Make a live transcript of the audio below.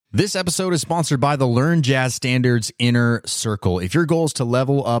This episode is sponsored by the Learn Jazz Standards Inner Circle. If your goal is to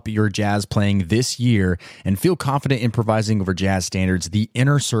level up your jazz playing this year and feel confident improvising over jazz standards, the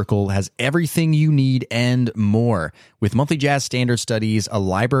Inner Circle has everything you need and more. With monthly jazz standard studies, a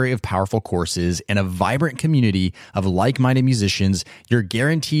library of powerful courses, and a vibrant community of like-minded musicians, you're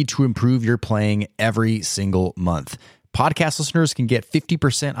guaranteed to improve your playing every single month. Podcast listeners can get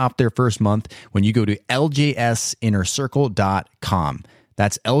 50% off their first month when you go to ljsinnercircle.com.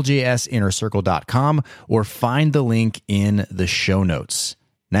 That's ljsinnercircle.com, or find the link in the show notes.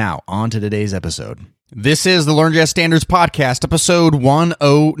 Now, on to today's episode. This is the Learn Jazz Standards Podcast, episode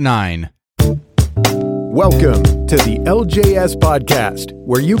 109. Welcome to the LJS Podcast,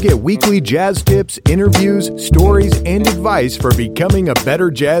 where you get weekly jazz tips, interviews, stories, and advice for becoming a better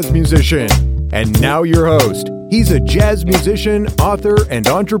jazz musician. And now your host. He's a jazz musician, author, and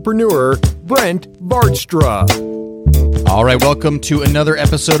entrepreneur, Brent Vaartstra. All right, welcome to another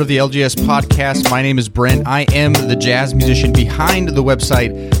episode of the LJS Podcast. My name is Brent. I am the jazz musician behind the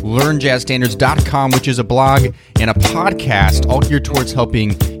website learnjazzstandards.com, which is a blog and a podcast all geared towards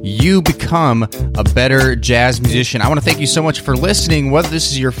helping you become a better jazz musician. I want to thank you so much for listening, whether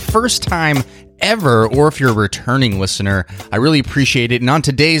this is your first time ever or if you're a returning listener. I really appreciate it. And on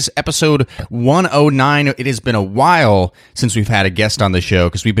today's episode 109, it has been a while since we've had a guest on the show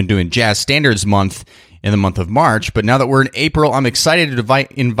because we've been doing Jazz Standards Month in the month of March. But now that we're in April, I'm excited to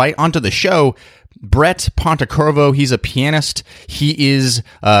invite onto the show Brett Pontecorvo. He's a pianist. He is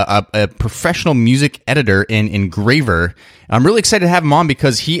a professional music editor and engraver. I'm really excited to have him on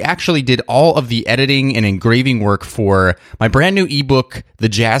because he actually did all of the editing and engraving work for my brand new ebook, The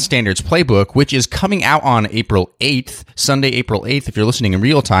Jazz Standards Playbook, which is coming out on April 8th, Sunday, April 8th. If you're listening in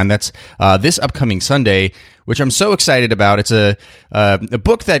real time, that's this upcoming Sunday, which I'm so excited about. It's a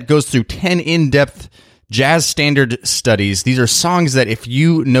book that goes through 10 in-depth jazz standard studies. These are songs that if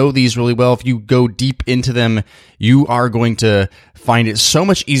you know these really well, if you go deep into them, you are going to find it so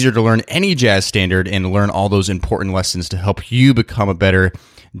much easier to learn any jazz standard and learn all those important lessons to help you become a better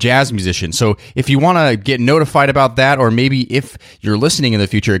jazz musician. So if you want to get notified about that, or maybe if you're listening in the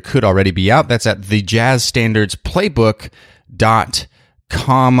future, it could already be out. That's at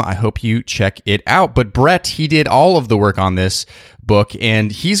thejazzstandardsplaybook.com. I hope you check it out. But Brett, he did all of the work on this book,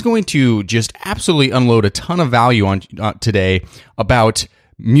 and he's going to just absolutely unload a ton of value on today about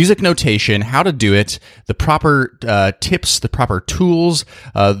music notation, how to do it, the proper tips, the proper tools,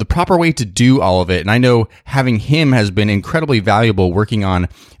 the proper way to do all of it. And I know having him has been incredibly valuable working on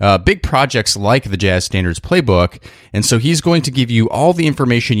big projects like the Jazz Standards Playbook. And so he's going to give you all the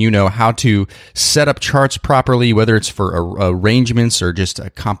information you know, how to set up charts properly, whether it's for arrangements or just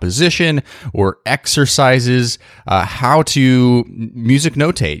a composition or exercises, how to music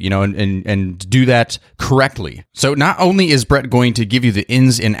notate, and do that correctly. So not only is Brett going to give you the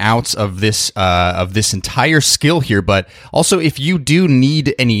ins and outs of this entire skill here, but also if you do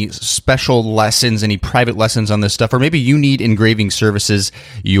need any special lessons, any private lessons on this stuff, or maybe you need engraving services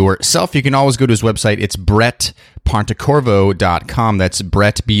yourself, you can always go to his website. It's brettpontecorvo.com. That's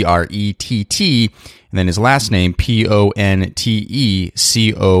Brett, B-R-E-T-T, and then his last name,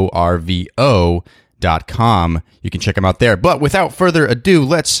 Pontecorvo.com. You can check him out there. But without further ado,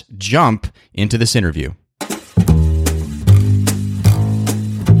 let's jump into this interview.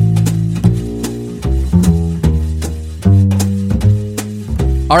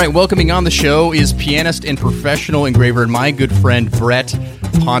 All right, welcoming on the show is pianist and professional engraver and my good friend, Brett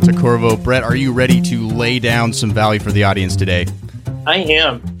Pontecorvo. Brett, are you ready to lay down some value for the audience today? I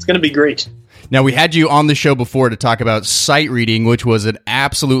am. It's going to be great. Now, we had you on the show before to talk about sight reading, which was an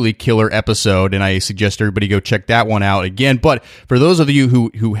absolutely killer episode, and I suggest everybody go check that one out again. But for those of you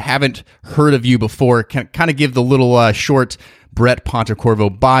who haven't heard of you before, kind of give the little short Brett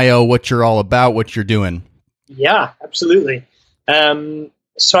Pontecorvo bio, what you're all about, what you're doing. Yeah, absolutely.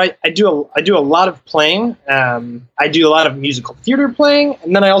 So I do a lot of playing. I do a lot of musical theater playing,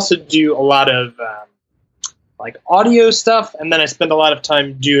 and then I also do a lot of like audio stuff, and then I spend a lot of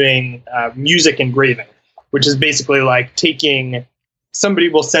time doing music engraving, which is basically like taking, somebody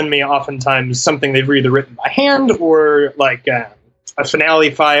will send me oftentimes something they've either written by hand or like a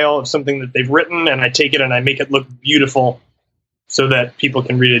finale file of something that they've written, and I take it and I make it look beautiful so that people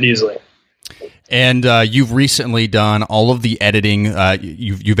can read it easily. And you've recently done all of the editing.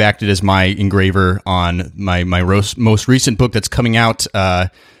 You've acted as my engraver on my most recent book that's coming out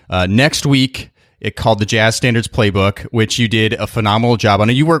next week. called the Jazz Standards Playbook, which you did a phenomenal job on.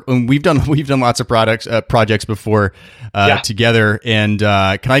 And we've done lots of projects before together. And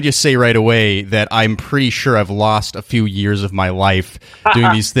can I just say right away that I'm pretty sure I've lost a few years of my life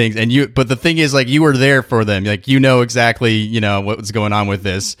doing these things. And but the thing is, like, you were there for them, like, you know exactly, what was going on with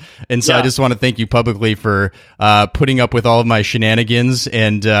this. And so I just want to thank you publicly for putting up with all of my shenanigans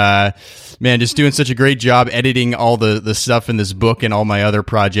and man, just doing such a great job editing all the stuff in this book and all my other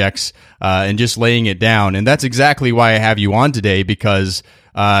projects and just laying it down. And that's exactly why I have you on today, because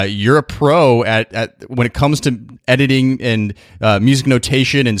you're a pro at when it comes to editing and music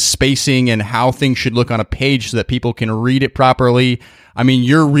notation and spacing and how things should look on a page so that people can read it properly. I mean,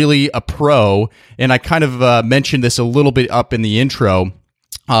 you're really a pro. And I kind of mentioned this a little bit up in the intro,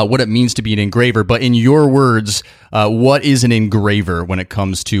 what it means to be an engraver. But in your words, what is an engraver when it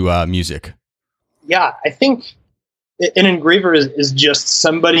comes to music? Yeah, I think an engraver is just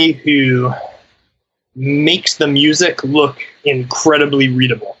somebody who makes the music look incredibly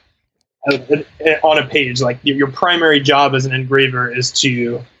readable on a page. Like, your primary job as an engraver is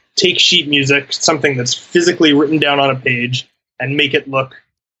to take sheet music, something that's physically written down on a page, and make it look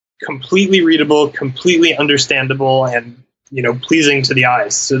completely readable, completely understandable, and pleasing to the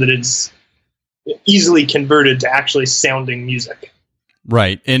eyes, so that it's easily converted to actually sounding music.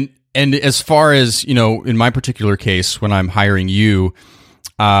 Right. And as far as, in my particular case, when I'm hiring you,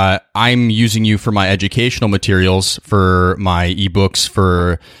 I'm using you for my educational materials, for my ebooks,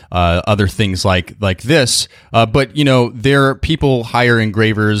 for other things like this. But there are people hire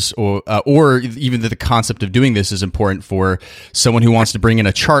engravers, or even the concept of doing this is important for someone who wants to bring in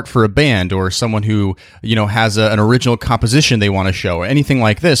a chart for a band, or someone who has an original composition they want to show, or anything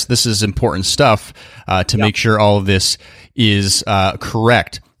like this. This is important stuff to make sure all of this is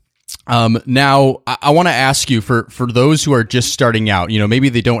correct. Now, I want to ask you, for those who are just starting out, maybe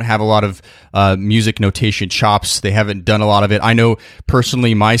they don't have a lot of music notation chops. They haven't done a lot of it. I know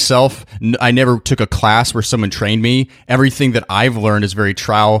personally myself, I never took a class where someone trained me. Everything that I've learned is very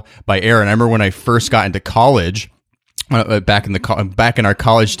trial by error. And I remember when I first got into college, back in our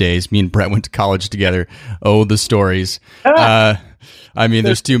college days, me and Brett went to college together. Oh, the stories. I mean,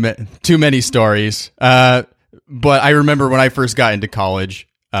 there's too many stories. But I remember when I first got into college,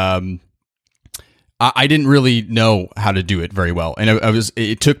 I didn't really know how to do it very well. And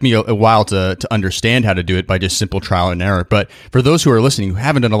it took me a while to understand how to do it by just simple trial and error. But for those who are listening, who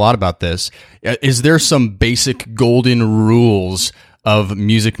haven't done a lot about this, is there some basic golden rules of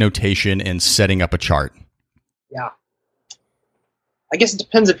music notation and setting up a chart? Yeah. I guess it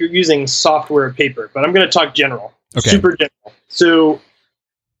depends if you're using software or paper, but I'm going to talk general. Okay. Super general. So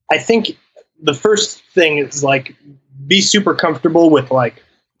I think the first thing is, like, be super comfortable with, like,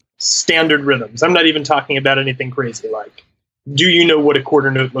 standard rhythms. I'm not even talking about anything crazy. Like, do you know what a quarter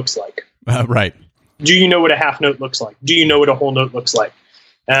note looks like? Right. Do you know what a half note looks like? Do you know what a whole note looks like?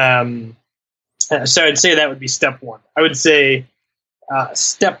 So I'd say that would be step one. I would say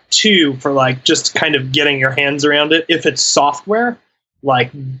step two, for, like, just kind of getting your hands around it, if it's software,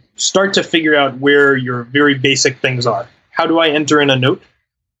 like, start to figure out where your very basic things are. How do I enter in a note?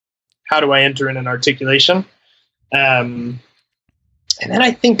 How do I enter in an articulation? And then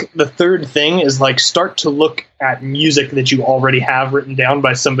I think the third thing is, like, start to look at music that you already have written down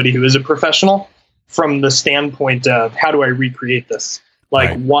by somebody who is a professional, from the standpoint of, how do I recreate this? Like,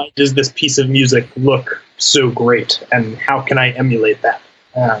 right. Why does this piece of music look so great? And how can I emulate that?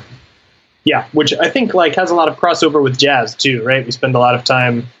 Which I think, like, has a lot of crossover with jazz too, right? We spend a lot of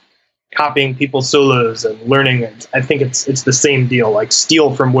time copying people's solos and learning it. I think it's the same deal, like,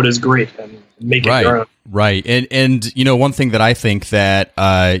 steal from what is great and make it your own. Right. And one thing that I think that,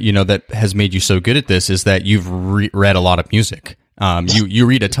 that has made you so good at this is that you've read a lot of music. You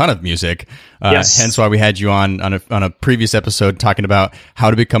read a ton of music. Yes. Hence why we had you on a previous episode talking about how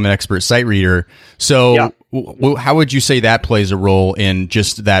to become an expert sight reader. So how would you say that plays a role in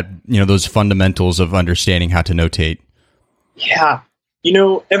just that, those fundamentals of understanding how to notate? Yeah.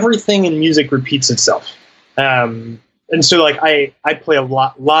 Everything in music repeats itself. And so, like, I play a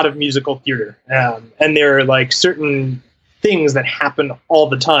lot of musical theater, and there are, like, certain things that happen all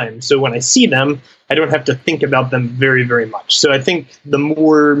the time. So when I see them, I don't have to think about them very, very much. So I think the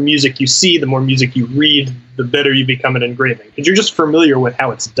more music you see, the more music you read, the better you become at engraving, because you're just familiar with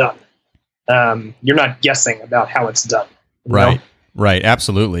how it's done. You're not guessing about how it's done. Right. Right.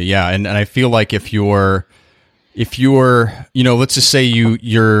 Absolutely. Yeah. And I feel like if you're, let's just say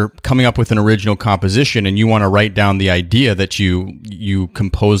you're coming up with an original composition and you want to write down the idea that you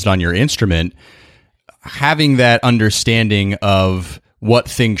composed on your instrument, having that understanding of what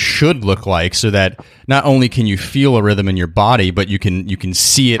things should look like, so that not only can you feel a rhythm in your body, but you can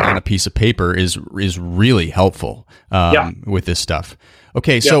see it on a piece of paper is really helpful with this stuff.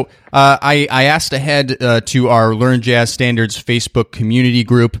 Okay, so I asked ahead to our Learn Jazz Standards Facebook community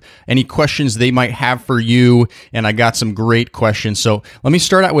group any questions they might have for you, and I got some great questions. So let me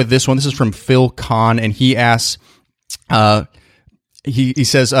start out with this one. This is from Phil Kahn, and he asks, he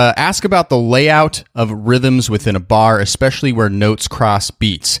says, ask about the layout of rhythms within a bar, especially where notes cross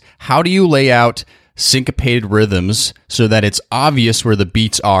beats. How do you lay out syncopated rhythms so that it's obvious where the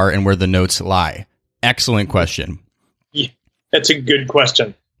beats are and where the notes lie? Excellent question. Yeah, that's a good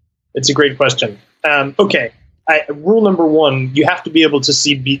question. It's a great question. Okay. Rule number one, you have to be able to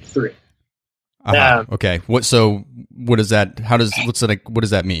see beat 3. Okay. What does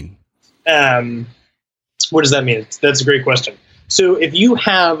that mean? What does that mean? That's a great question. So if you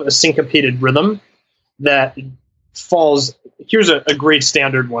have a syncopated rhythm that falls, here's a great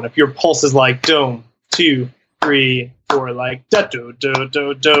standard one. If your pulse is like do, 2, 3, 4, like da do do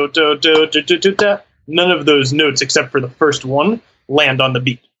do do do do do do do da, none of those notes except for the first one land on the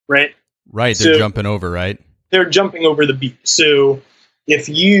beat, right? Right, they're jumping over, right? They're jumping over the beat. So if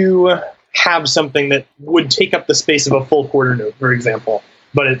you have something that would take up the space of a full quarter note, for example,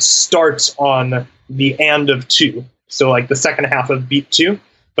 but it starts on the and of 2, so like the second half of beat 2,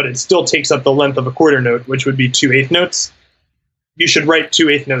 but it still takes up the length of a quarter note, which would be 2 eighth notes, you should write 2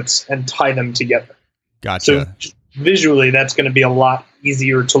 eighth notes and tie them together. Gotcha. So visually, that's going to be a lot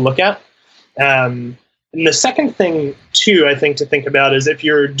easier to look at. And the second thing, too, I think to think about is if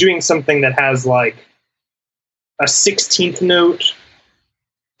you're doing something that has like a 16th note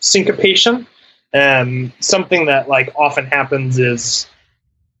syncopation, something that like often happens is,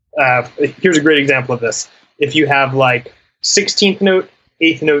 here's a great example of this. If you have like 16th note,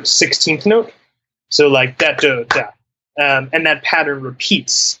 8th note, 16th note, so like da do da, and that pattern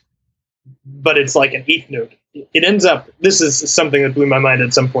repeats, but it's like an 8th note. It ends up, this is something that blew my mind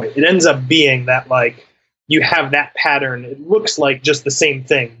at some point. It ends up being that like you have that pattern. It looks like just the same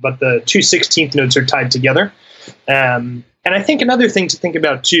thing, but the 2 16th notes are tied together. And I think another thing to think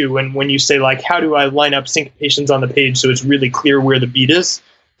about too, when you say like, how do I line up syncopations on the page so it's really clear where the beat is?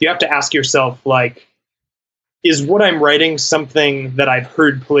 You have to ask yourself like, is what I'm writing something that I've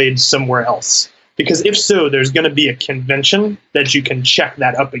heard played somewhere else? Because if so, there's going to be a convention that you can check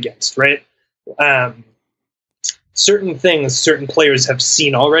that up against, right? Certain things, certain players have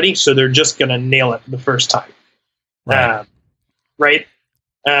seen already, so they're just going to nail it the first time. Right. Right?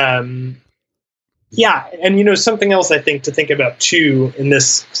 Yeah, and something else I think to think about too in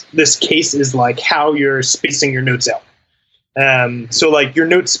this case is like how you're spacing your notes out. So like your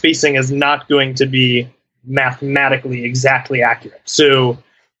note spacing is not going to be mathematically exactly accurate. So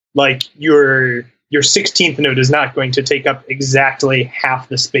like your 16th note is not going to take up exactly half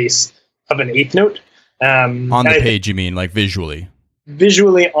the space of an 8th note. On the page, you mean, like visually?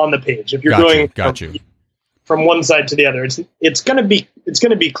 Visually on the page. If you're going from one side to the other, it's going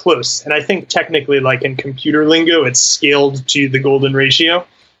to be close. And I think technically, like in computer lingo, it's scaled to the golden ratio.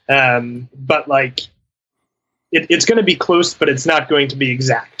 But like it's going to be close, but it's not going to be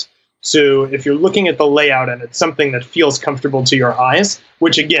exact. So if you're looking at the layout and it's something that feels comfortable to your eyes,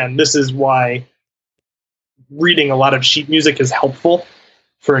 which again, this is why reading a lot of sheet music is helpful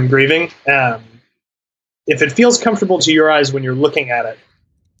for engraving. If it feels comfortable to your eyes when you're looking at it,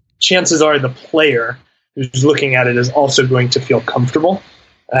 chances are the player who's looking at it is also going to feel comfortable.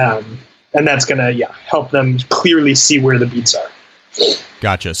 And that's going to help them clearly see where the beats are.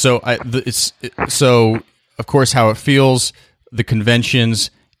 Gotcha. So of course, how it feels, the conventions,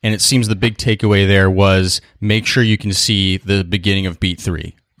 and it seems the big takeaway there was make sure you can see the beginning of beat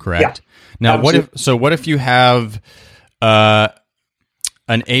 3, correct? Yeah, now, absolutely. what if you have an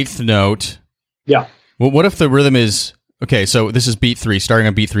 8th note? Yeah. Well, what if the rhythm is, okay, so this is beat 3, starting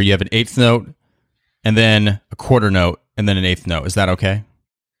on beat 3, you have an 8th note, and then a quarter note, and then an 8th note. Is that okay?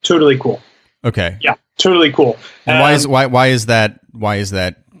 Totally cool. Okay. Yeah, totally cool. And why is that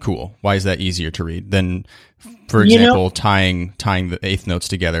cool? Why is that easier to read than, for example, tying the 8th notes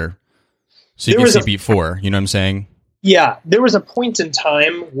together so you can see beat 4? You know what I'm saying? Yeah, there was a point in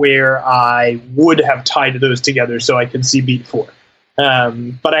time where I would have tied those together so I could see beat 4.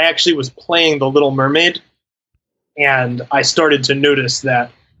 But I actually was playing The Little Mermaid, and I started to notice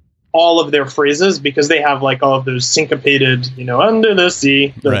that all of their phrases, because they have like all of those syncopated, under the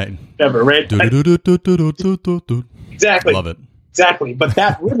sea, right? Whatever, right? Exactly. Love it. Exactly. But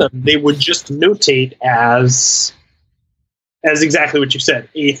that rhythm, they would just notate as exactly what you said,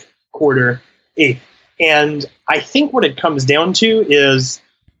 8th, quarter, 8th. And I think what it comes down to is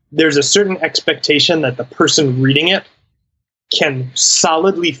there's a certain expectation that the person reading it can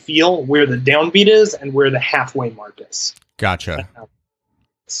solidly feel where the downbeat is and where the halfway mark is. Gotcha.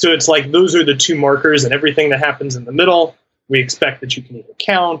 So it's like those are the two markers, and everything that happens in the middle, we expect that you can either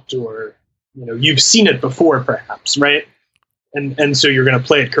count or, you've seen it before perhaps, right? And so you're going to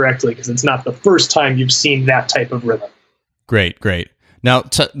play it correctly because it's not the first time you've seen that type of rhythm. Great. Now,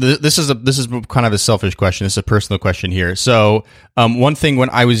 this is kind of a selfish question. It's a personal question here. So, one thing when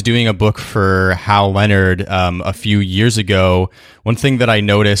I was doing a book for Hal Leonard a few years ago, one thing that I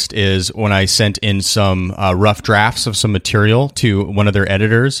noticed is when I sent in some rough drafts of some material to one of their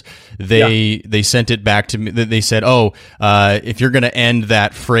editors, they sent it back to me. They said, if you're going to end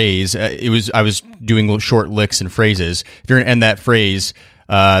that phrase, I was doing little short licks and phrases. If you're going to end that phrase,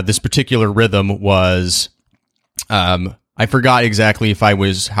 this particular rhythm was. I forgot exactly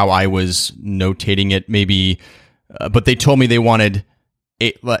how I was notating it, maybe, but they told me they wanted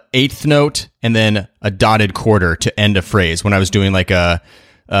eighth note and then a dotted quarter to end a phrase when I was doing like a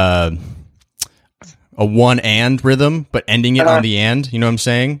one and rhythm, but ending it on the and. You know what I'm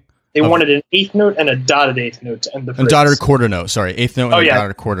saying? They wanted an eighth note and a dotted eighth note to end the phrase. A dotted quarter note. Sorry, eighth note and a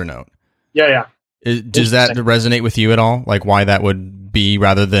dotted quarter note. Yeah. Does that resonate with you at all? Like why that would be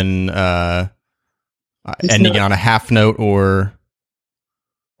rather than ending it on a half note or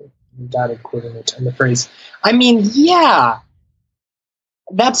dotted quarter note to end the phrase? I mean, yeah,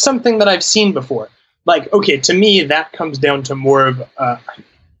 that's something that I've seen before. Like, okay, to me, that comes down to more of.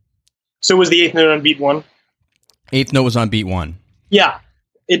 So was the eighth note on beat one? Eighth note was on beat one. Yeah,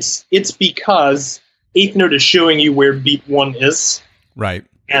 it's because eighth note is showing you where beat one is, right?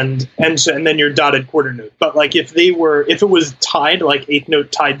 And then your dotted quarter note. But like if it was tied, like eighth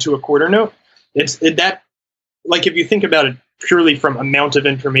note tied to a quarter note. Like if you think about it purely from amount of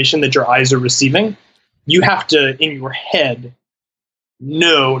information that your eyes are receiving, you have to, in your head,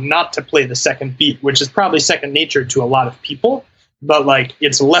 know not to play the second beat, which is probably second nature to a lot of people, but like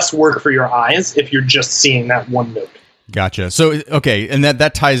it's less work for your eyes if you're just seeing that one note. Gotcha. So, okay. And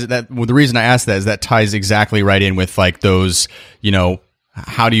that ties the reason I asked that is that ties exactly right in with like those,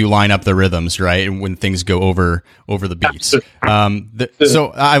 how do you line up the rhythms, right? And when things go over the beats.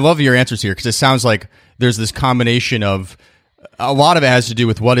 So I love your answers here because it sounds like there's this combination of a lot of it has to do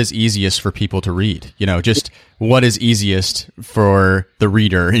with what is easiest for people to read, just what is easiest for the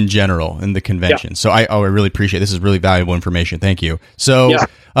reader in general in the convention. Yeah. So I really appreciate this is really valuable information. Thank you. So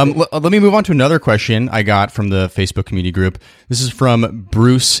let me move on to another question I got from the Facebook community group. This is from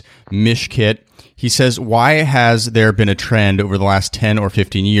Bruce Mishkit. He says, why has there been a trend over the last 10 or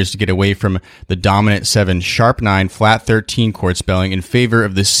 15 years to get away from the dominant 7 sharp 9 flat 13 chord spelling in favor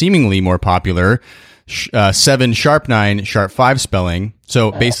of the seemingly more popular 7 sharp 9 sharp 5 spelling?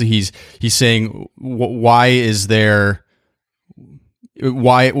 So basically he's saying why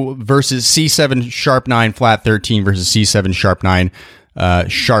versus C7 sharp 9 flat 13 versus C7 sharp 9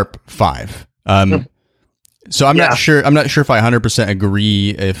 sharp 5. So I'm not sure if I 100% agree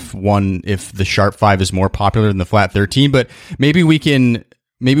if the sharp 5 is more popular than the flat 13, but maybe we can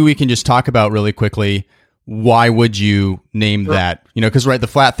just talk about really quickly why would you name that? Because the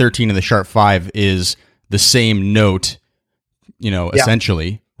flat 13 and the sharp 5 is the same note,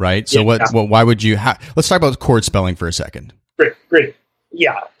 essentially, right? So why would you let's talk about chord spelling for a second. Great.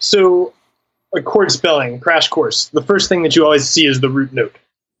 Yeah. So a chord spelling crash course. The first thing that you always see is the root note.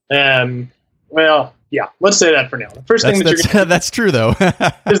 Yeah, let's say that for now. The first thing that you're going to that's true though.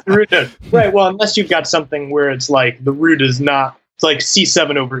 is the root note. Right. Well, unless you've got something where it's like the root is not, it's like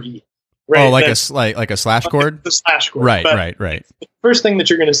C7 over E. Right. Oh, like a slash chord? The slash chord. Right. The first thing that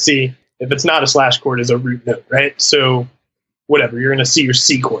you're going to see, if it's not a slash chord, is a root note, right? So whatever, you're going to see your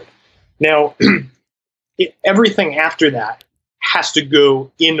C chord. Now, everything after that has to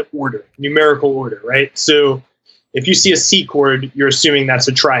go in order, numerical order, right? So if you see a C chord, you're assuming that's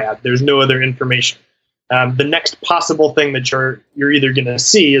a triad. There's no other information. The next possible thing that you're either going to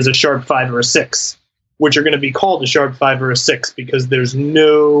see is a sharp 5 or a 6, which are going to be called a sharp 5 or a 6 because there's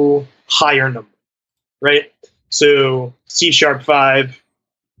no higher number, right? So C sharp 5,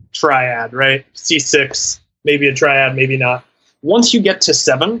 triad, right? C6, maybe a triad, maybe not. Once you get to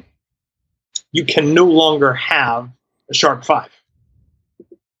 7, you can no longer have a sharp 5,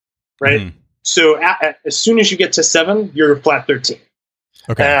 right? Mm-hmm. So as soon as you get to 7, you're a flat 13.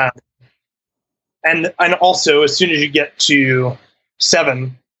 Okay. And also, as soon as you get to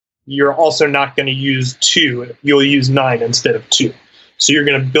 7, you're also not going to use 2. You'll use 9 instead of 2. So you're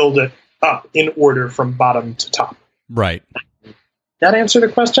going to build it up in order from bottom to top. Right. That answer the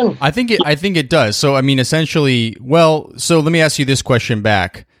question? I think it does. So I mean, essentially, so let me ask you this question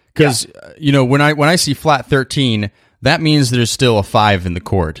back, because when I see flat 13, that means there's still a 5 in the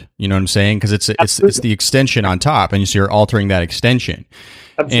chord. You know what I'm saying? Because it's the extension on top, and so you're altering that extension.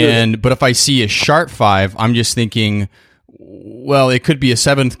 Absolutely. But if I see a sharp 5, I'm just thinking, well, it could be a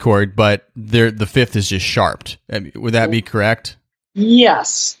 7th chord, but the 5th is just sharped. Would that be correct?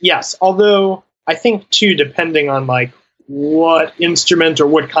 Yes. Although I think too, depending on like what instrument or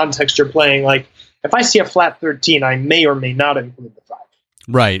what context you're playing, like if I see a flat 13, I may or may not include the 5.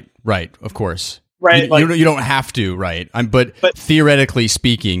 Right. Of course. Right. You don't have to, right? But theoretically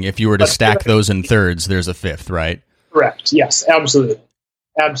speaking, if you were to stack those in thirds, there's a 5th, right? Correct. Yes, absolutely.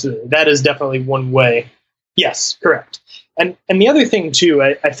 That is definitely one way. Yes, correct. And the other thing too,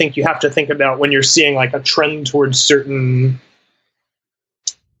 I think you have to think about when you're seeing like a trend towards certain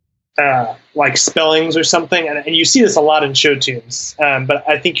like spellings or something, and you see this a lot in show tunes, but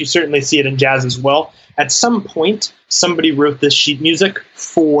I think you certainly see it in jazz as well. At some point, somebody wrote this sheet music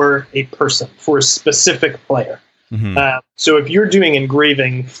for a person, for a specific player. Mm-hmm. So if you're doing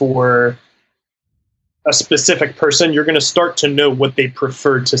engraving for a specific person, you're going to start to know what they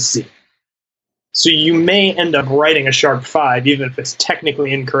prefer to see. So you may end up writing a sharp 5, even if it's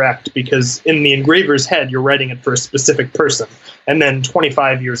technically incorrect, because in the engraver's head, you're writing it for a specific person. And then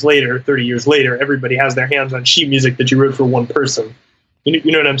 25 years later, 30 years later, everybody has their hands on sheet music that you wrote for one person.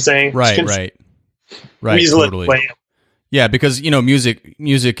 You know what I'm saying? Right. Totally. Yeah, because, music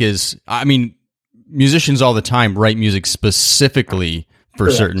is, musicians all the time write music specifically for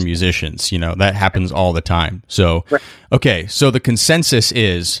certain musicians. That happens all the time. So, okay, so the consensus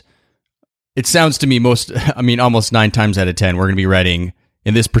is, it sounds to me almost 9 times out of 10, we're going to be writing,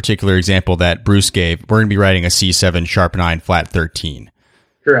 in this particular example that Bruce gave, we're going to be writing a C7 sharp 9 flat 13.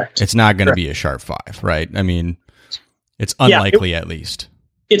 Correct. It's not going to be a sharp 5, right? It's unlikely at least.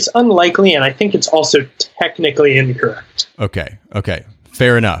 It's unlikely, and I think it's also technically incorrect. Okay.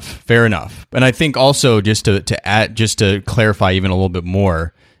 Fair enough. And I think also just to clarify even a little bit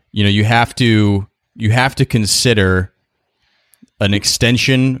more, you have to consider an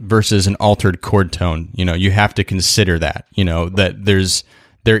extension versus an altered chord tone. You have to consider that, that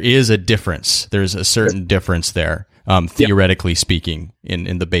there is a difference. There's a certain difference there, theoretically speaking,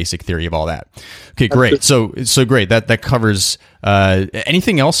 in the basic theory of all that. Okay, great. So great. That covers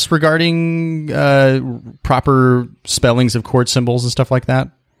anything else regarding proper spellings of chord symbols and stuff like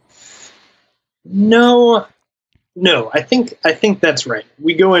that? No. I think that's right.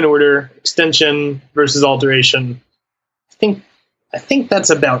 We go in order: extension versus alteration. I think that's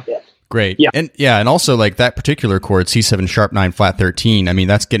about it. Great. Yeah. And also like that particular chord, C7 sharp 9 flat 13,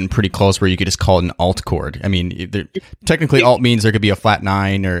 that's getting pretty close where you could just call it an alt chord. Technically alt means there could be a flat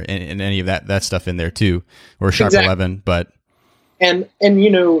 9 or and any of that stuff in there too, or a sharp 11, but and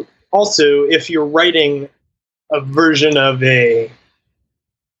also if you're writing a version of a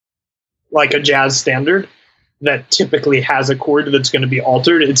jazz standard that typically has a chord that's going to be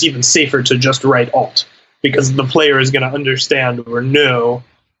altered, it's even safer to just write alt, because the player is going to understand or know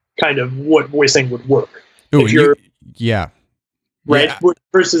kind of what voicing would work. Ooh, right? Yeah.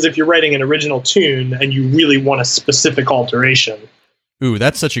 Versus if you're writing an original tune and you really want a specific alteration. Ooh,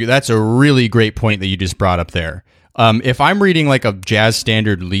 that's a really great point that you just brought up there. If I'm reading like a jazz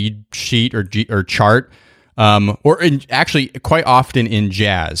standard lead sheet or chart, actually quite often in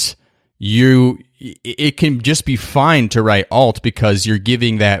jazz, it can just be fine to write alt because you're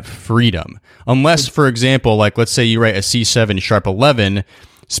giving that freedom. Unless, for example, like let's say you write a C7 sharp 11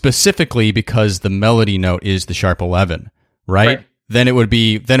 specifically because the melody note is the sharp 11, right? Then it would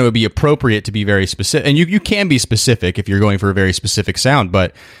be appropriate to be very specific. And you can be specific if you're going for a very specific sound,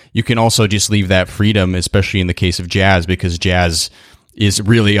 but you can also just leave that freedom, especially in the case of jazz, because jazz is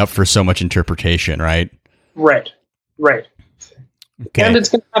really up for so much interpretation, right? Right. Okay. And it's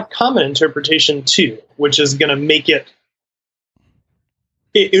going to have common interpretation too, which is going to make it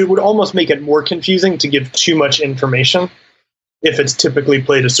would almost make it more confusing to give too much information if it's typically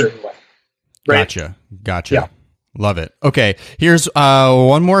played a certain way. Right? Gotcha. Yeah. Love it. Okay, here's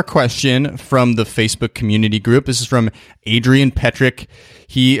one more question from the Facebook community group. This is from Adrian Petrick.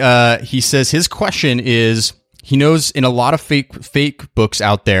 He says his question is, he knows in a lot of fake books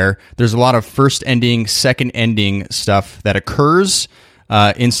out there, there's a lot of first ending, second ending stuff that occurs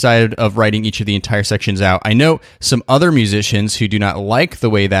inside of writing each of the entire sections out. I know some other musicians who do not like the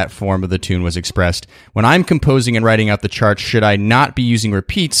way that form of the tune was expressed. When I'm composing and writing out the charts, should I not be using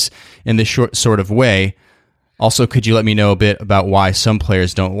repeats in this sort of way? Also, could you let me know a bit about why some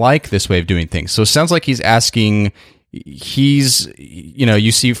players don't like this way of doing things? So it sounds like he's asking he's,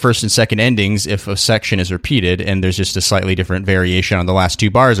 you see first and second endings if a section is repeated and there's just a slightly different variation on the last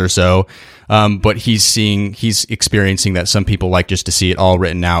 2 bars or so. But he's experiencing that some people like just to see it all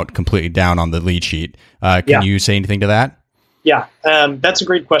written out completely down on the lead sheet. Can you say anything to that? Yeah, that's a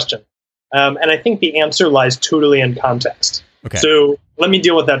great question. And I think the answer lies totally in context. Okay. So let me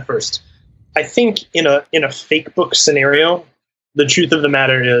deal with that first. I think in a fake book scenario, the truth of the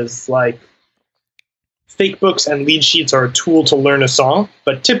matter is, like, fake books and lead sheets are a tool to learn a song,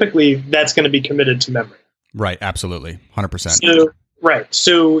 but typically that's going to be committed to memory. Right, absolutely, 100%. So, right,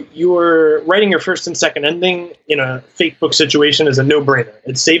 so you're writing your first and second ending in a fake book situation is a no-brainer.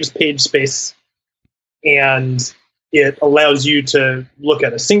 It saves page space, and it allows you to look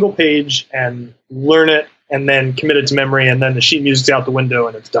at a single page and learn it, and then commit it to memory, and then the sheet music's out the window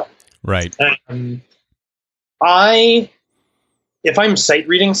and it's done. Right. If I'm sight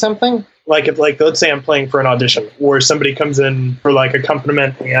reading something, like let's say I'm playing for an audition, or somebody comes in for like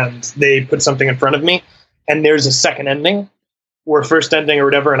accompaniment and they put something in front of me, and there's a second ending or first ending or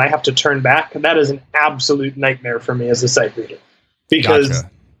whatever, and I have to turn back, that is an absolute nightmare for me as a sight reader. Because,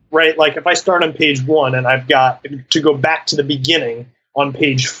 Gotcha. Right, like if I start on page 1 and I've got to go back to the beginning on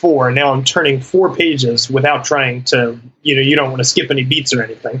page 4, now I'm turning 4 pages without trying to, you don't want to skip any beats or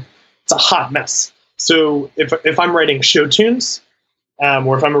anything. It's a hot mess. So if I'm writing show tunes,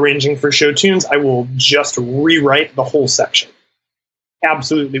 or if I'm arranging for show tunes, I will just rewrite the whole section.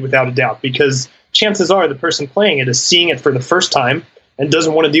 Absolutely, without a doubt, because chances are the person playing it is seeing it for the first time and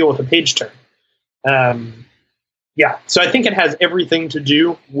doesn't want to deal with a page turn. So I think it has everything to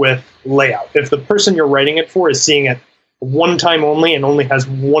do with layout. If the person you're writing it for is seeing it one time only and only has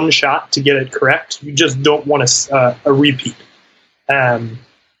one shot to get it correct, you just don't want a repeat.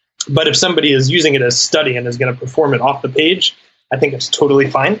 But if somebody is using it as study and is going to perform it off the page, I think it's totally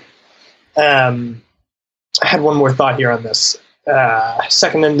fine. I had one more thought here on this.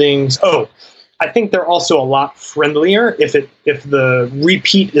 Second endings. I think they're also a lot friendlier if the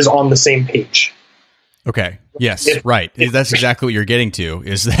repeat is on the same page. Okay. Yes. Right. That's exactly what you're getting to.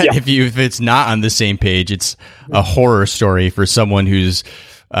 Is that if it's not on the same page, it's a horror story for someone who's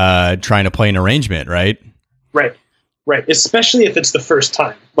trying to play an arrangement, right? Right. Especially if it's the first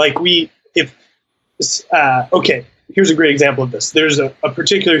time. Like here's a great example of this. There's a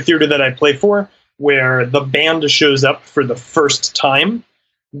particular theater that I play for where the band shows up for the first time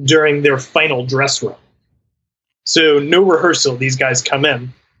during their final dress run. So no rehearsal, these guys come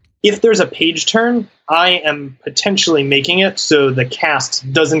in. If there's a page turn, I am potentially making it so the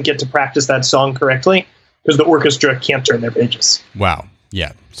cast doesn't get to practice that song correctly because the orchestra can't turn their pages. Wow.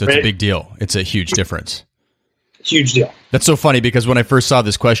 Yeah. So it's a big deal. It's a huge difference. Huge deal. That's so funny because when I first saw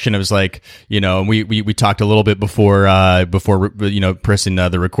this question, I was like, we talked a little bit before pressing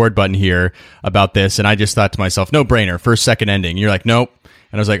the record button here about this, and I just thought to myself, no brainer, first, second ending. And you're like, nope.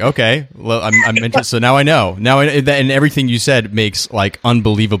 And I was like, okay, well, I'm interested. So now I know. And everything you said makes like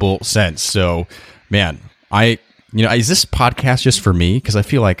unbelievable sense. So, man, is this podcast just for me? Because I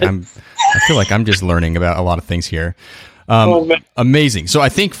feel like I'm just learning about a lot of things here. Amazing. So I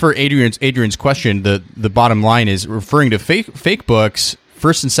think for Adrian's question, the bottom line is referring to fake books,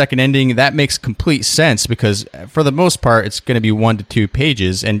 first and second ending. That makes complete sense because for the most part, it's going to be 1 to 2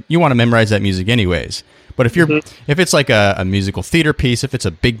 pages, and you want to memorize that music anyways. But if it's like a musical theater piece, if it's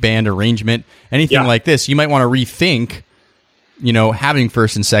a big band arrangement, anything like this, you might want to rethink, having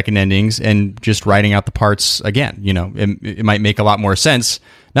first and second endings and just writing out the parts again. It might make a lot more sense,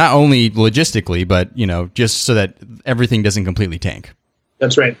 not only logistically, but, just so that everything doesn't completely tank.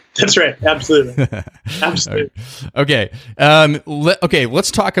 That's right. Absolutely. Absolutely. Okay.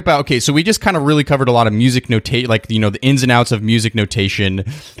 Let's talk about, so we just kind of really covered a lot of music notation, like, the ins and outs of music notation,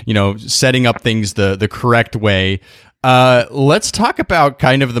 setting up things the correct way. Let's talk about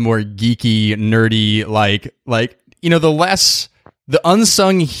kind of the more geeky, nerdy, the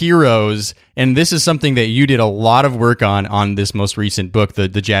unsung heroes. And this is something that you did a lot of work on this most recent book, the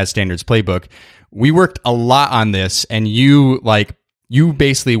Jazz Standards Playbook. We worked a lot on this, and you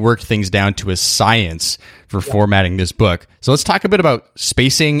basically worked things down to a science for formatting this book. So let's talk a bit about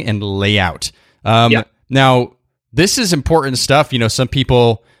spacing and layout. Now, this is important stuff. Some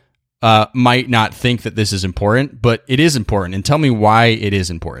people might not think that this is important, but it is important. And tell me why it is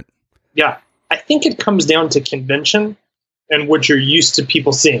important. Yeah, I think it comes down to convention and what you're used to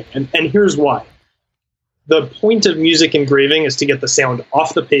people seeing. And here's why. The point of music engraving is to get the sound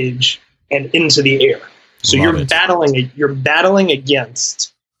off the page and into the air. So you're battling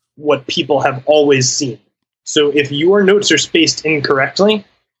against what people have always seen. So if your notes are spaced incorrectly,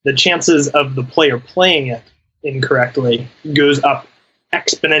 the chances of the player playing it incorrectly goes up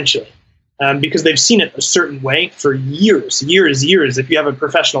exponentially. because they've seen it a certain way for years, if you have a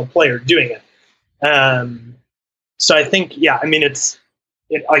professional player doing it. So I think, it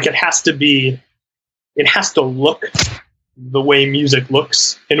has to look the way music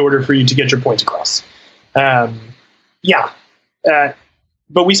looks in order for you to get your point across. But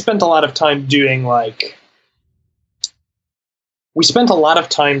we spent a lot of time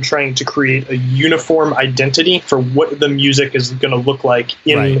trying to create a uniform identity for what the music is going to look like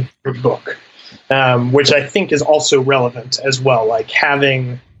in your book, which I think is also relevant as well. Like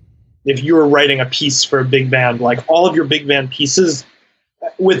if you're writing a piece for a big band, like all of your big band pieces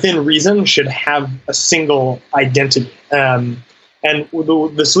within reason should have a single identity. And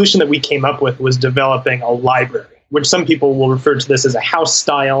the solution that we came up with was developing a library, which some people will refer to this as a house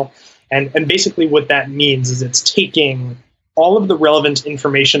style. And basically what that means is it's taking all of the relevant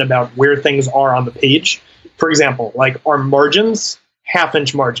information about where things are on the page. For example, like our margins,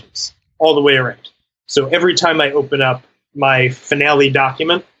 1/2-inch margins all the way around. So every time I open up my Finale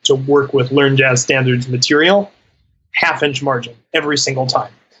document to work with Learn Jazz Standards material, 1/2-inch margin every single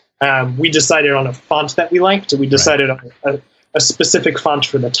time. We decided on a font that we liked. We decided on a specific font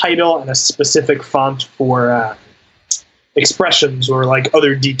for the title and a specific font for expressions or like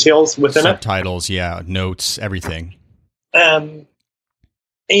other details within subtitles, notes, everything. And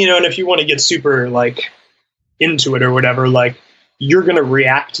if you want to get super like into it or whatever, like you're going to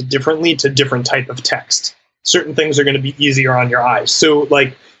react differently to different type of text. Certain things are going to be easier on your eyes. So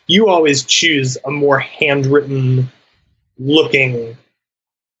like you always choose a more handwritten looking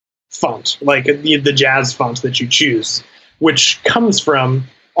font, like the jazz font that you choose, which comes from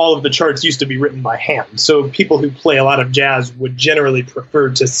all of the charts used to be written by hand. So people who play a lot of jazz would generally prefer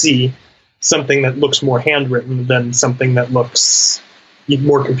to see something that looks more handwritten than something that looks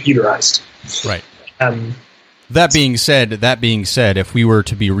more computerized. Right. That being said, if we were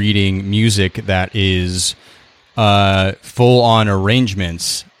to be reading music that is full on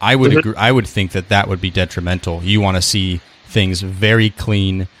arrangements, I would agree, I would think that would be detrimental. You want to see things very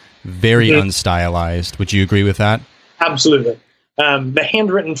clean, very unstylized. Would you agree with that? Absolutely. The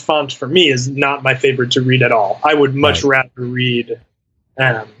handwritten font for me is not my favorite to read at all. I would much rather read,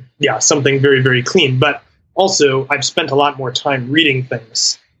 something very, very clean. But also, I've spent a lot more time reading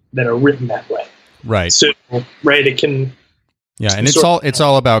things that are written that way. Right. So, it can. Yeah, and it's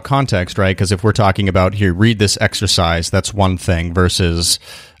all about context, right? Because if we're talking about here, read this exercise, that's one thing. Versus,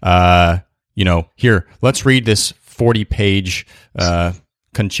 here, let's read this 40-page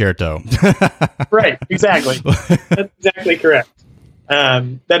concerto. Right. Exactly. That's exactly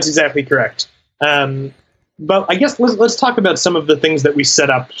correct. But I guess let's talk about some of the things that we set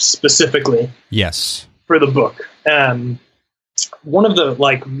up specifically. Yes. For the book. One of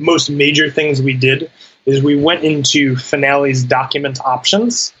the most major things we did is we went into Finale's document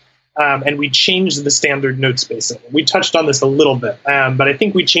options, and we changed the standard note spacing. We touched on this a little bit, but I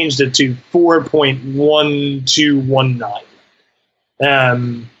think we changed it to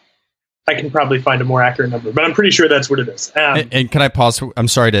 4.1219. I can probably find a more accurate number, but I'm pretty sure that's what it is. And can I pause? I'm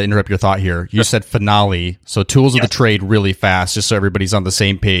sorry to interrupt your thought here. You said Finale, so tools of the trade really fast, just so everybody's on the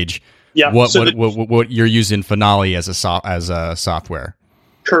same page. Yeah. What you're using Finale as a software?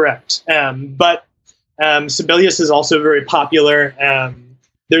 Correct. But Sibelius is also very popular.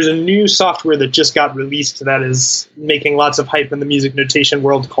 There's a new software that just got released that is making lots of hype in the music notation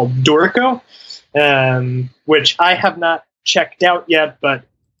world called Dorico, which I have not checked out yet, but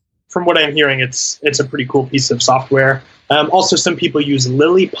from what I'm hearing, it's a pretty cool piece of software. Also, some people use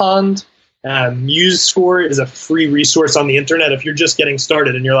LilyPond. MuseScore is a free resource on the internet. If you're just getting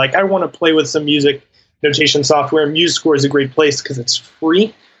started and you're like, I want to play with some music notation software, MuseScore is a great place because it's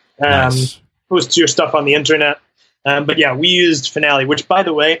free. Nice. Post your stuff on the internet. But yeah, we used Finale, which, by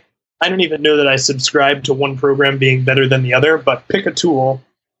the way, I don't even know that I subscribe to one program being better than the other, but pick a tool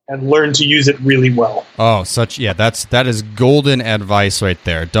and learn to use it really well. Oh, that is golden advice right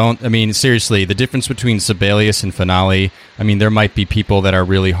there. Seriously, the difference between Sibelius and Finale, there might be people that are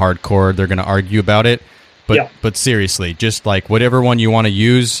really hardcore, they're going to argue about it, but seriously, just whatever one you want to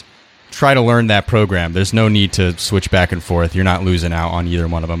use, try to learn that program. There's no need to switch back and forth. You're not losing out on either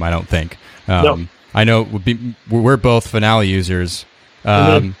one of them, I don't think. No. I know we're both Finale users.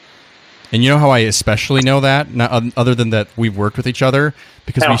 And you know how I especially know that, other than that we've worked with each other?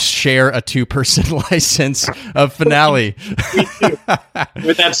 Because we share a 2-person license of Finale. We do.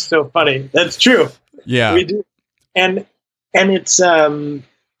 But that's so funny. That's true. Yeah. We do. And it's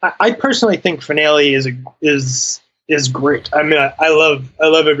I personally think Finale is great. I love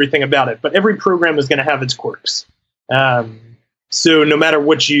everything about it, but every program is going to have its quirks. So no matter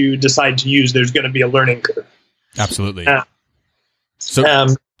what you decide to use, there's going to be a learning curve. Absolutely.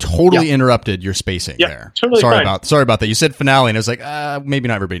 totally interrupted your spacing there. Totally sorry fine. Sorry about that. You said finale, and I was like, maybe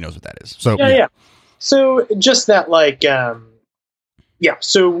not everybody knows what that is. So yeah. So just that, like,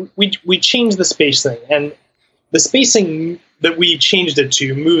 So we changed the spacing, and the spacing that we changed it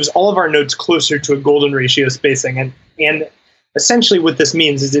to moves all of our notes closer to a golden ratio spacing, and essentially what this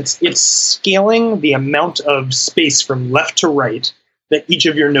means is it's scaling the amount of space from left to right that each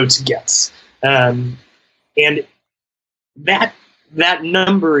of your notes gets, and that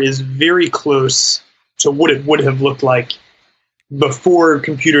number is very close to what it would have looked like before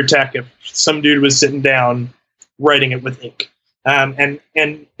computer tech, if some dude was sitting down writing it with ink. And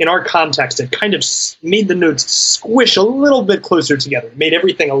in our context, it kind of made the notes squish a little bit closer together. It made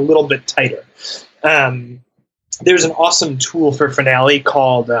everything a little bit tighter. There's an awesome tool for Finale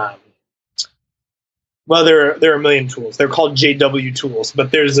called, there are a million tools. They're called JW tools,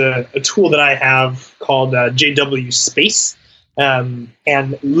 but there's a tool that I have called JW Space.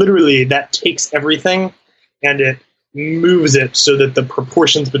 And literally that takes everything and it moves it so that the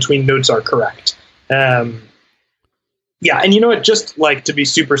proportions between notes are correct. And you know what, just like to be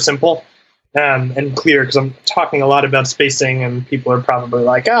super simple and clear, because I'm talking a lot about spacing and people are probably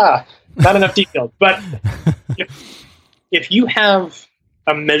like, not enough detail. But if you have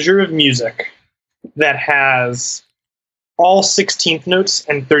a measure of music that has all 16th notes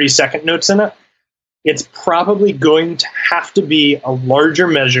and 32nd notes in it, it's probably going to have to be a larger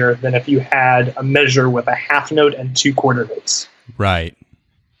measure than if you had a measure with a half note and 2 quarter notes. Right.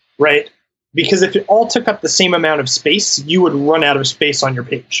 Because if it all took up the same amount of space, you would run out of space on your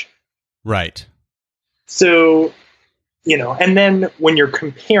page. Right. So, and then when you're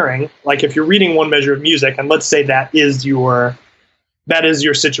comparing, like if you're reading one measure of music, and let's say that is your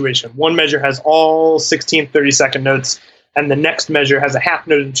situation. One measure has all 16th, 32nd notes, and the next measure has a half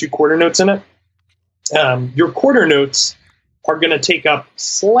note and 2 quarter notes in it. Your quarter notes are going to take up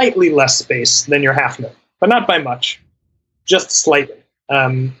slightly less space than your half note, but not by much, just slightly.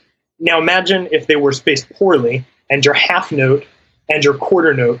 Now imagine if they were spaced poorly and your half note and your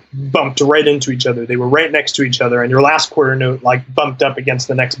quarter note bumped right into each other. They were right next to each other, and your last quarter note bumped up against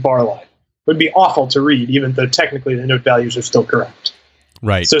the next bar line. It would be awful to read, even though technically the note values are still correct.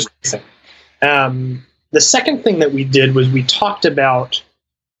 Right. So spacing. The second thing that we did was we talked about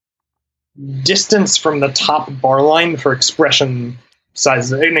distance from the top bar line for expression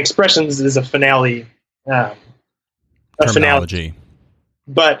sizes. And expressions is a finale. Terminology.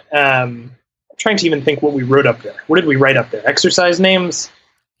 But I'm trying to even think what we wrote up there. What did we write up there? Exercise names?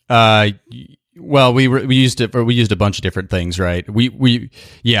 Well, we used it. We used a bunch of different things, right? We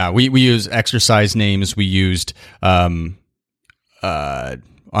use exercise names. We used on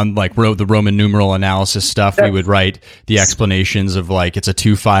the Roman numeral analysis stuff. We would write the explanations of it's a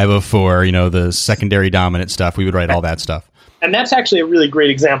 2-5-4. The secondary dominant stuff. We would write all that stuff. And that's actually a really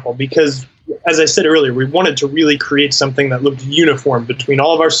great example because, as I said earlier, we wanted to really create something that looked uniform between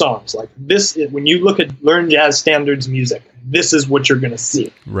all of our songs. Like this, when you look at Learn Jazz Standards music, this is what you're going to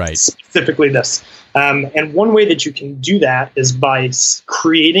see. Right. Specifically this. And one way that you can do that is by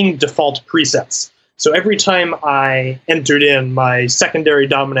creating default presets. So every time I entered in my secondary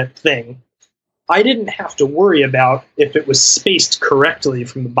dominant thing, I didn't have to worry about if it was spaced correctly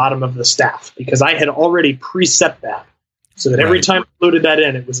from the bottom of the staff because I had already preset that. So that every time I loaded that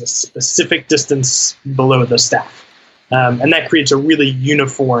in, it was a specific distance below the staff. And that creates a really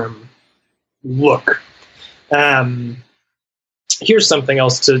uniform look. Here's something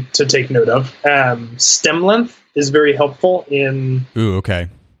else to take note of. Stem length is very helpful in... Ooh, okay.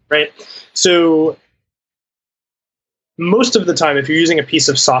 Right? So most of the time, if you're using a piece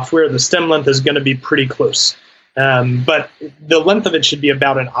of software, the stem length is going to be pretty close. But the length of it should be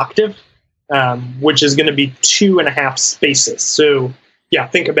about an octave. Which is going to be 2.5 spaces. So,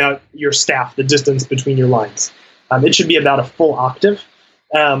 think about your staff, the distance between your lines. It should be about a full octave.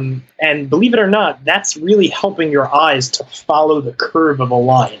 And believe it or not, that's really helping your eyes to follow the curve of a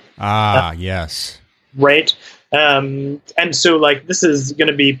line. Yes. Right? And so, this is going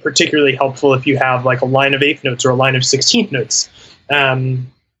to be particularly helpful if you have, a line of 8th notes or a line of 16th notes. And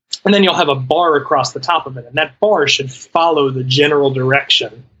then you'll have a bar across the top of it. And that bar should follow the general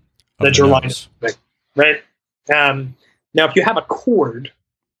direction that your line is right. Now, if you have a chord,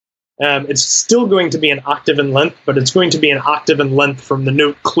 it's still going to be an octave in length, but it's going to be an octave in length from the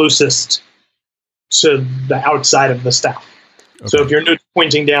note closest to the outside of the staff. Okay. So if your note's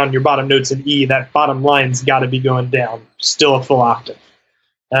pointing down, your bottom note's in E, that bottom line's got to be going down, still a full octave.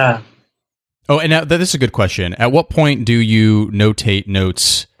 And now this is a good question. At what point do you notate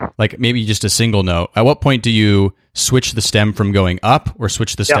notes, maybe just a single note? At what point do you switch the stem from going up or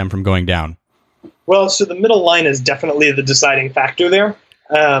switch the stem from going down? Well, so the middle line is definitely the deciding factor there.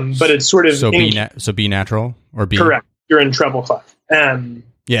 but it's sort of so B natural or B. Correct. You're in treble clef.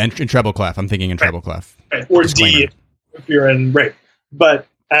 Yeah, in treble clef. I'm thinking in treble clef. Right. Or disclaimer. D if you're in right. But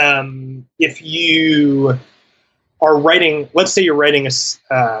if you are writing, let's say you're writing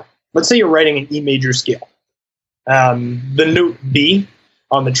an E major scale, the note B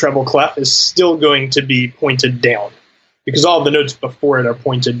on the treble clef is still going to be pointed down because all the notes before it are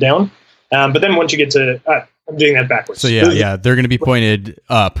pointed down. But then once you get to, I'm doing that backwards. So yeah, they're going to be pointed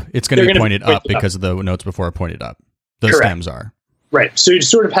up. It's going to be pointed up because of the notes before are pointed up. The Correct. stems are. Right. So it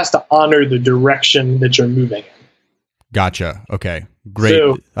sort of has to honor the direction that you're moving in. Gotcha. Okay. Great.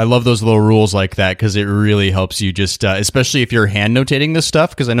 So, I love those little rules like that because it really helps you just, especially if you're hand notating this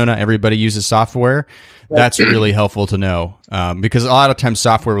stuff, because I know not everybody uses software. Right. That's really helpful to know because a lot of times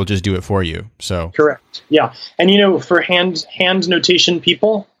software will just do it for you. So correct. Yeah. And, for hand notation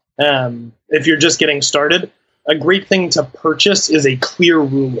people, if you're just getting started, a great thing to purchase is a clear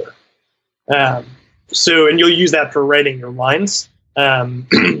ruler. And you'll use that for writing your lines.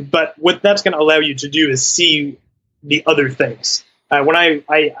 But what that's going to allow you to do is see the other things. When I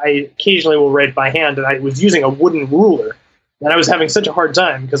occasionally will write by hand, and I was using a wooden ruler, and I was having such a hard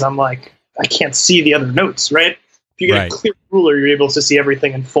time because I'm like, I can't see the other notes, right? If you get a clear ruler, you're able to see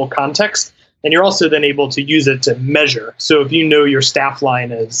everything in full context, and you're also then able to use it to measure. So if you know your staff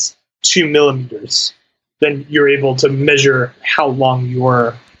line is 2 millimeters, then you're able to measure how long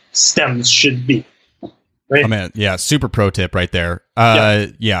your stems should be. Right? Oh man, yeah, super pro tip right there.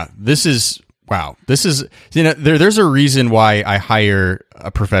 Yeah, this is wow. This is there's a reason why I hire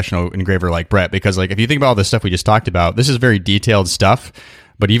a professional engraver like Brett, because if you think about all the stuff we just talked about, this is very detailed stuff.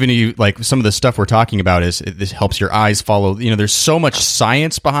 But even you some of the stuff we're talking about this helps your eyes follow. There's so much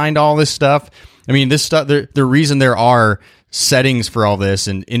science behind all this stuff. I mean, this stuff. The reason there are settings for all this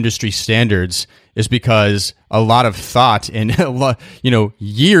and industry standards is because a lot of thought and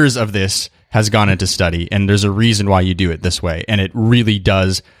years of this has gone into study, and there's a reason why you do it this way, and it really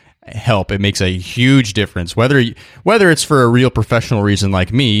does help. It makes a huge difference. Whether it's for a real professional reason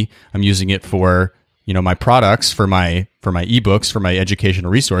like me, I'm using it for my products, for my ebooks, for my educational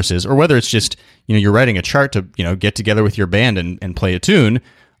resources, or whether it's just you're writing a chart to get together with your band and play a tune.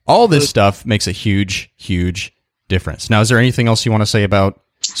 All this stuff makes a huge difference. Now, is there anything else you want to say about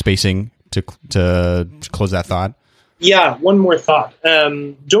spacing to close that thought? Yeah, one more thought.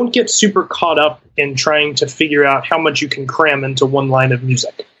 Don't get super caught up in trying to figure out how much you can cram into one line of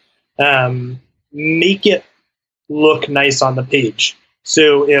music. Make it look nice on the page.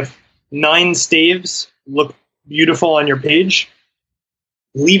 So if 9 staves look beautiful on your page,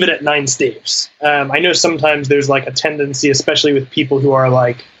 leave it at 9 staves. I know sometimes there's a tendency, especially with people who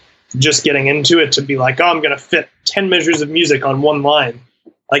are just getting into it, to be oh, I'm going to fit 10 measures of music on one line.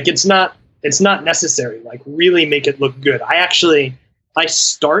 It's not necessary. Really make it look good. I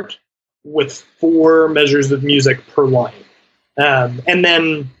start with 4 measures of music per line. And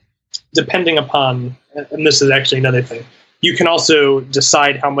then depending upon, and this is actually another thing, you can also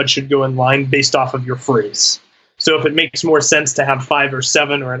decide how much should go in line based off of your phrase. So if it makes more sense to have 5 or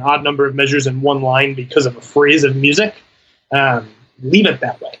 7 or an odd number of measures in one line because of a phrase of music, leave it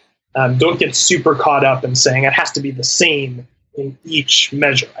that way. Don't get super caught up in saying it has to be the same in each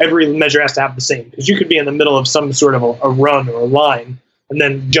measure. Every measure has to have the same, because you could be in the middle of some sort of a run or a line, and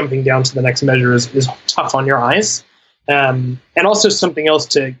then jumping down to the next measure is tough on your eyes. And also something else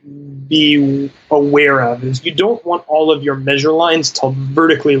to be aware of is you don't want all of your measure lines to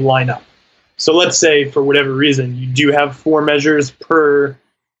vertically line up. So let's say for whatever reason you do have 4 measures per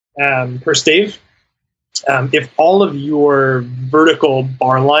stave. If all of your vertical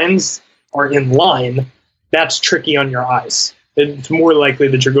bar lines are in line, that's tricky on your eyes. It's more likely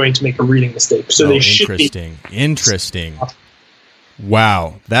that you're going to make a reading mistake. So they should be interesting.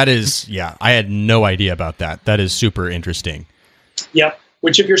 Wow, that is I had no idea about that. That is super interesting. Yeah,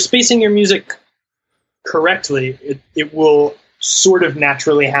 which if you're spacing your music correctly, it will sort of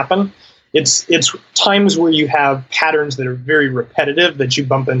naturally happen. It's times where you have patterns that are very repetitive that you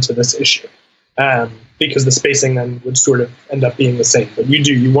bump into this issue, because the spacing then would sort of end up being the same. But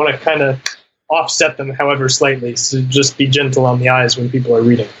you want to kind of offset them however slightly, so just be gentle on the eyes when people are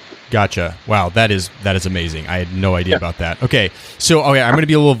reading. Gotcha. Wow, that is amazing. I had no idea about that. Okay, so I'm going to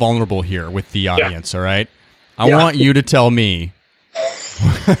be a little vulnerable here with the audience, all right? I want you to tell me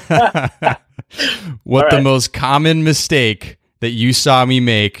what the most common mistake that you saw me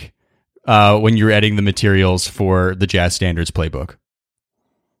make when you were editing the materials for the Jazz Standards playbook.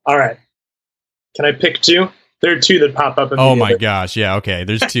 All right. Can I pick 2? There are 2 that pop up. Oh my gosh. Yeah. Okay.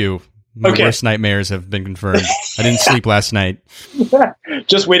 There's 2. My worst nightmares have been confirmed. I didn't sleep last night.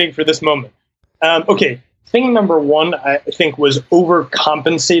 Just waiting for this moment. Okay. thing number one, I think, was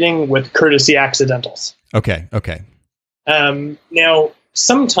overcompensating with courtesy accidentals. Okay. Now,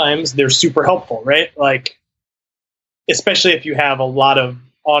 sometimes they're super helpful, right? Like, especially if you have a lot of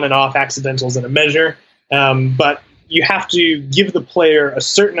on and off accidentals in a measure. But you have to give the player a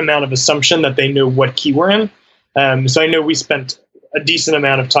certain amount of assumption that they know what key we're in. So I know we spent a decent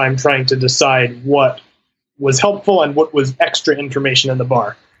amount of time trying to decide what was helpful and what was extra information in the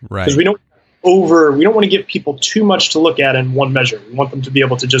bar. Right. Because we don't want to give people too much to look at in one measure. We want them to be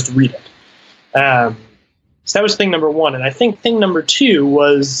able to just read it. So that was thing number one. And I think thing number two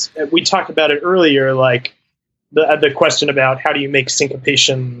was, we talked about it earlier, like the question about how do you make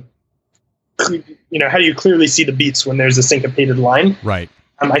syncopation, how do you clearly see the beats when there's a syncopated line? Right.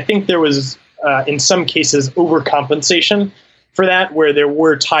 I think there was, in some cases, overcompensation for that, where there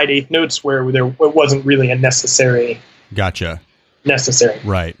were tied eighth notes where it wasn't really a necessary. Gotcha. Necessary.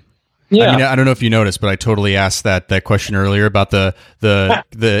 Right. Yeah. I mean, I don't know if you noticed, but I totally asked that question earlier about the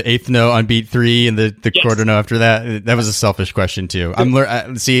eighth note on beat 3 and the Yes. quarter note after that. That was a selfish question too. I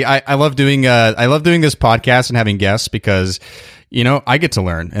love doing this podcast and having guests because, I get to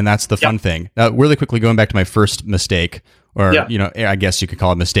learn, and that's the fun thing. Really quickly, going back to my first mistake, or I guess you could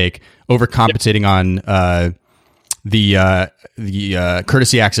call it mistake, overcompensating on the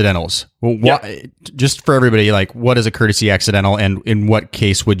courtesy accidentals. Well, just for everybody, like, what is a courtesy accidental, and in what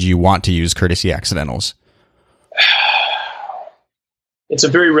case would you want to use courtesy accidentals? It's a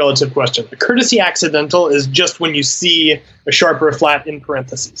very relative question. A courtesy accidental is just when you see a sharp or a flat in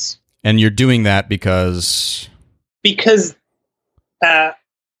parentheses. And you're doing that because, in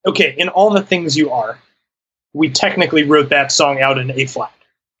All the Things You Are, we technically wrote that song out in A flat.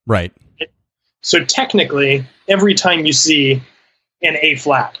 Right. So technically, every time you see an A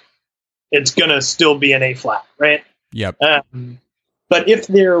flat, it's going to still be an A flat, right? Yep. But if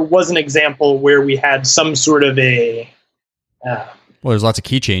there was an example where we had some sort of a... well, there's lots of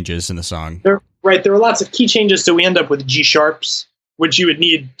key changes in the song. There were lots of key changes, so we end up with G sharps, which you would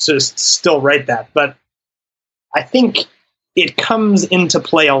need to still write that. But I think it comes into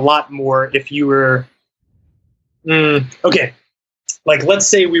play a lot more if you were... Like, let's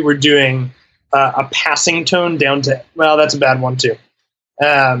say we were doing... a passing tone down to, well, that's a bad one too.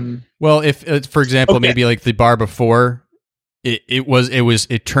 Well, if for example, maybe like the bar before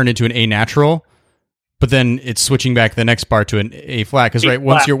it turned into an A natural, but then it's switching back the next bar to an A flat. Cause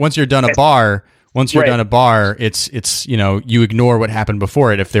once you're done a bar, it's, you ignore what happened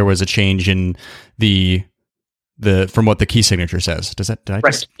before it. If there was a change in the from what the key signature says,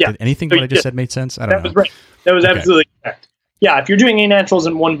 did anything that I just said made sense? I don't know. Was right. That was absolutely correct. Yeah, if you're doing A naturals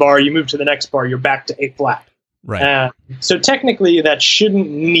in one bar, you move to the next bar, you're back to A flat. Right. So technically, that shouldn't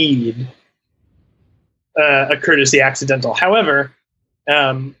need a courtesy accidental. However,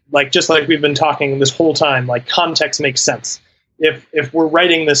 just like we've been talking this whole time, like, context makes sense. If we're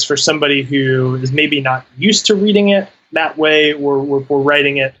writing this for somebody who is maybe not used to reading it that way, or if we're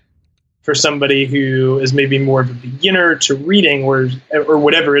writing it for somebody who is maybe more of a beginner to reading, or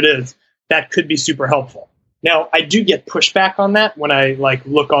whatever it is, that could be super helpful. Now, I do get pushback on that when I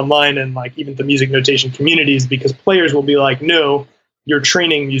look online and even the music notation communities, because players will be like, no, you're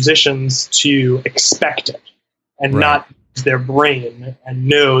training musicians to expect it and not use their brain and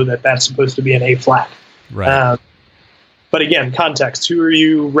know that that's supposed to be an A flat. Right. But again, context. Who are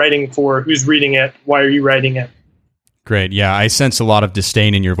you writing for? Who's reading it? Why are you writing it? Great. Yeah, I sense a lot of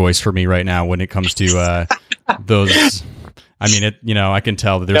disdain in your voice for me right now when it comes to those... I mean, I can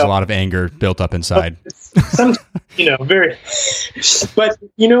tell that there's a lot of anger built up inside. Sometimes, very. But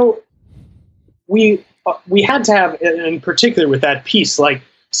we had to have, in particular with that piece,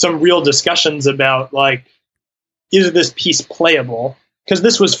 some real discussions about is this piece playable? Because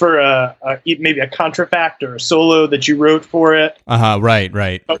this was for maybe a contrafact or a solo that you wrote for it.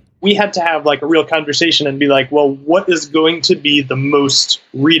 Right. But we had to have a real conversation and be like, well, what is going to be the most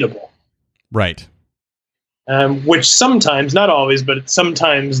readable? Right. Which sometimes, not always, but it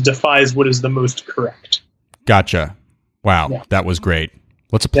sometimes defies what is the most correct. Gotcha. Wow, That was great.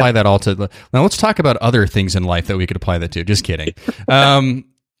 Let's apply that all to... Now let's talk about other things in life that we could apply that to. Just kidding. All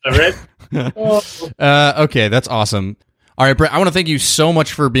right. Okay, that's awesome. All right, Brett, I want to thank you so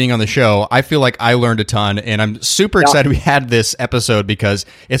much for being on the show. I feel like I learned a ton, and I'm super excited we had this episode because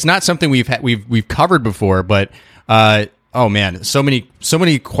it's not something we've covered before, but... oh man, so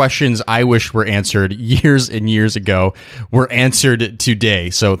many questions I wish were answered years and years ago were answered today.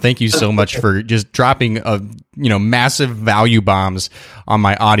 So thank you so much for just dropping massive value bombs on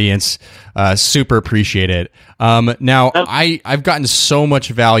my audience. Super appreciate it. Now I've gotten so much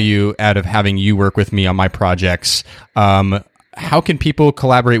value out of having you work with me on my projects. How can people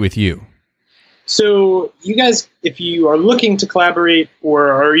collaborate with you? So you guys, if you are looking to collaborate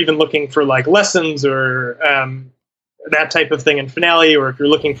or are even looking for like lessons or that type of thing in Finale, or if you're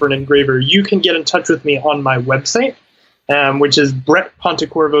looking for an engraver, you can get in touch with me on my website, which is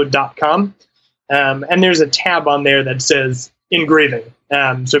brettpontecorvo.com. And there's a tab on there that says engraving.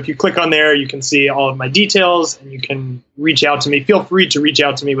 So if you click on there, you can see all of my details and you can reach out to me. Feel free to reach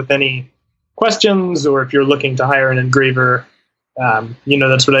out to me with any questions, or if you're looking to hire an engraver,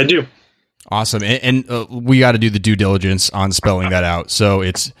 that's what I do. Awesome. And we got to do the due diligence on spelling that out. So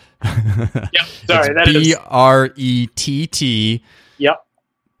it's yep. Sorry, that is BRETT. Yep.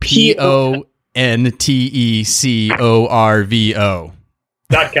 PONTECORVO.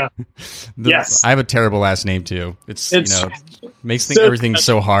 .com. Yes. I have a terrible last name too. It's makes everything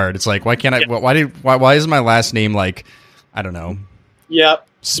so hard. It's like, why can't I? Why is my last name like, I don't know? Yeah.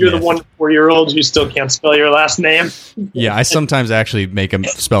 You're the 1-4-year-old who still can't spell your last name. Yeah, I sometimes actually make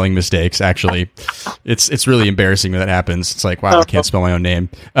spelling mistakes. Actually, it's really embarrassing when that happens. It's like, wow, I can't spell my own name.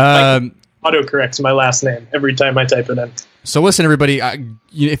 Autocorrects my last name every time I type it in. So listen, everybody,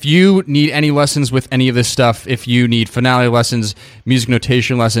 if you need any lessons with any of this stuff, if you need Finale lessons, music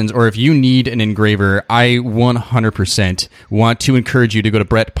notation lessons, or if you need an engraver, I 100% want to encourage you to go to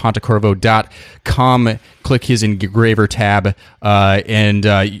brettpontecorvo.com, click his engraver tab,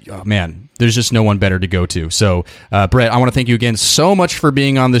 man, there's just no one better to go to. So, Brett, I want to thank you again so much for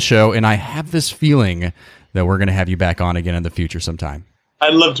being on the show, and I have this feeling that we're going to have you back on again in the future sometime.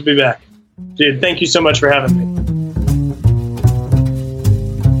 I'd love to be back. Dude, thank you so much for having me.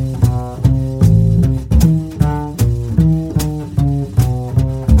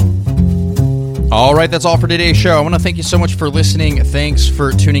 All right, that's all for today's show. I want to thank you so much for listening. Thanks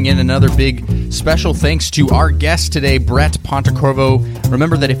for tuning in. Another big special thanks to our guest today, Brett Pontecorvo.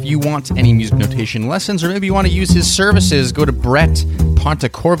 Remember that if you want any music notation lessons, or maybe you want to use his services, go to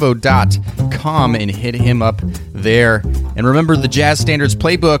brettpontecorvo.com and hit him up there. And remember, the Jazz Standards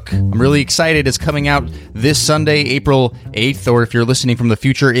Playbook, I'm really excited, is coming out this Sunday, April 8th, or if you're listening from the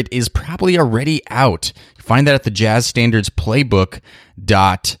future, it is probably already out. Find that at the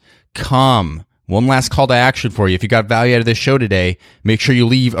jazzstandardsplaybook.com. One last call to action for you. If you got value out of this show today, make sure you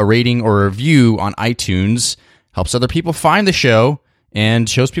leave a rating or a review on iTunes. Helps other people find the show and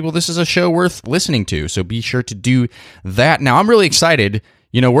shows people this is a show worth listening to. So be sure to do that. Now, I'm really excited.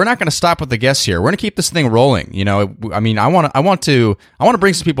 We're not going to stop with the guests here. We're going to keep this thing rolling. I want to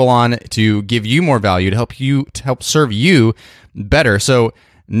bring some people on to give you more value, to help serve you better. So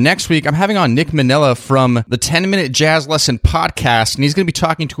next week, I'm having on Nick Manella from the 10-Minute Jazz Lesson Podcast, and he's going to be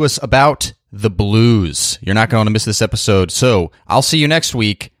talking to us about the blues. You're not going to miss this episode. So I'll see you next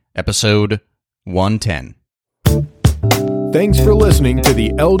week, episode 110. Thanks for listening to the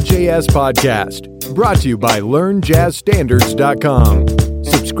LJS Podcast, brought to you by LearnJazzStandards.com.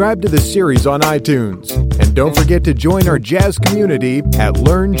 Subscribe to the series on iTunes, and don't forget to join our jazz community at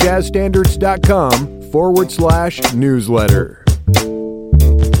LearnJazzStandards.com/newsletter.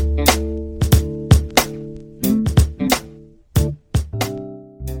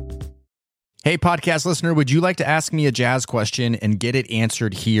 Hey, podcast listener, would you like to ask me a jazz question and get it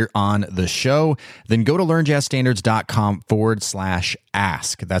answered here on the show? Then go to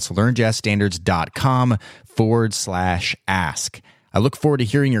LearnJazzStandards.com/ask. That's LearnJazzStandards.com/ask. I look forward to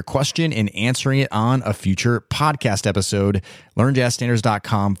hearing your question and answering it on a future podcast episode.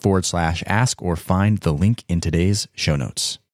 LearnJazzStandards.com/ask, or find the link in today's show notes.